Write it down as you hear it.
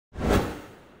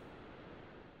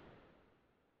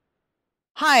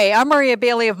Hi, I'm Maria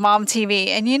Bailey of Mom TV.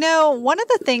 And you know, one of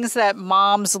the things that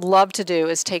moms love to do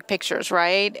is take pictures,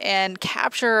 right? And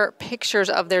capture pictures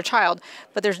of their child.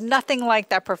 But there's nothing like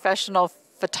that professional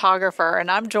photographer.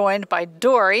 And I'm joined by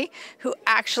Dory, who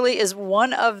actually is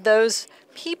one of those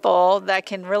people that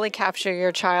can really capture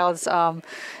your child's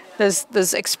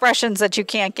those expressions that you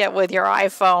can't get with your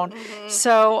iPhone.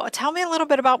 So tell me a little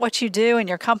bit about what you do in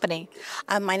your company.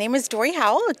 My name is Dory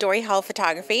Howell, Dory Howell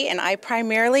Photography, and I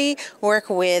primarily work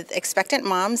with expectant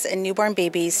moms and newborn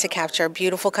babies to capture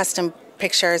beautiful custom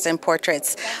pictures and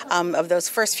portraits of those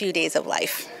first few days of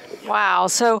life. Wow.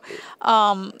 So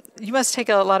you must take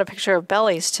a lot of picture of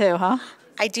bellies too, huh?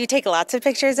 I do take lots of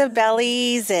pictures of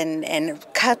bellies and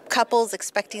couples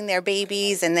expecting their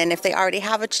babies, and then if they already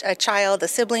have a child, a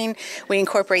sibling, we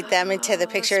incorporate them into the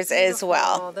pictures as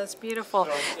well. That's beautiful.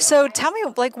 So tell me,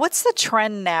 like, what's the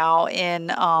trend now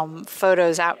in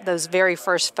photos, out those very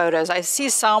first photos? I see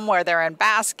some where they're in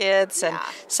baskets and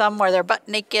some where they're butt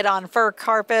naked on fur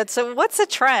carpets. So what's the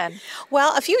trend?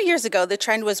 Well, a few years ago, the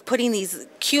trend was putting these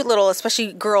cute little,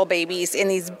 especially girl babies, in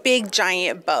these big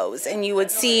giant bows, and you would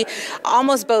see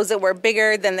almost bows that were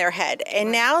bigger than their head.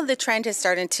 And now the trend has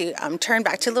started to turn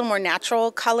back to a little more natural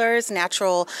colors,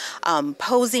 natural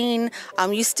posing.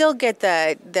 You still get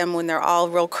them when they're all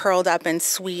real curled up and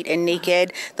sweet and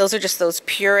naked. Those are just those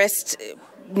purest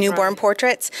newborn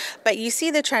portraits, but you see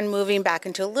the trend moving back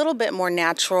into a little bit more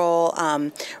natural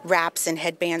wraps and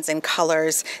headbands and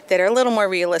colors that are a little more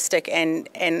realistic and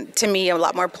to me a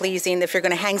lot more pleasing. If you're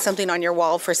going to hang something on your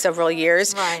wall for several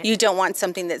years, you don't want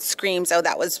something that screams, oh,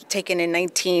 that was taken in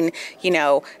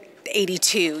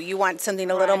 1982. You want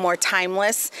something a little more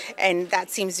timeless, and that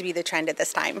seems to be the trend at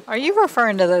this time. Are you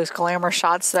referring to those glamour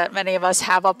shots that many of us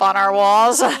have up on our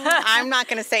walls? I'm not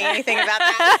going to say anything about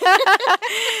that.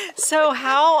 So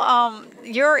how,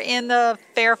 you're in the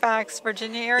Fairfax,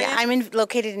 Virginia area? Yeah, I'm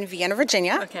located in Vienna,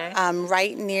 Virginia,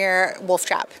 right near Wolf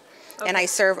Trap. Okay. And I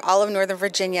serve all of Northern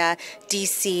Virginia,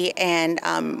 D.C., and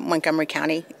Montgomery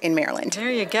County in Maryland.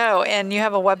 There you go. And you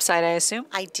have a website, I assume?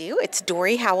 I do. It's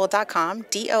DoryHowell.com,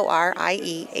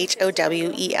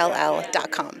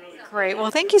 DoryHowell.com. Great. Well,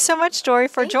 thank you so much, Dory,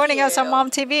 for joining us on Mom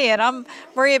TV. And I'm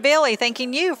Maria Bailey,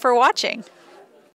 thanking you for watching.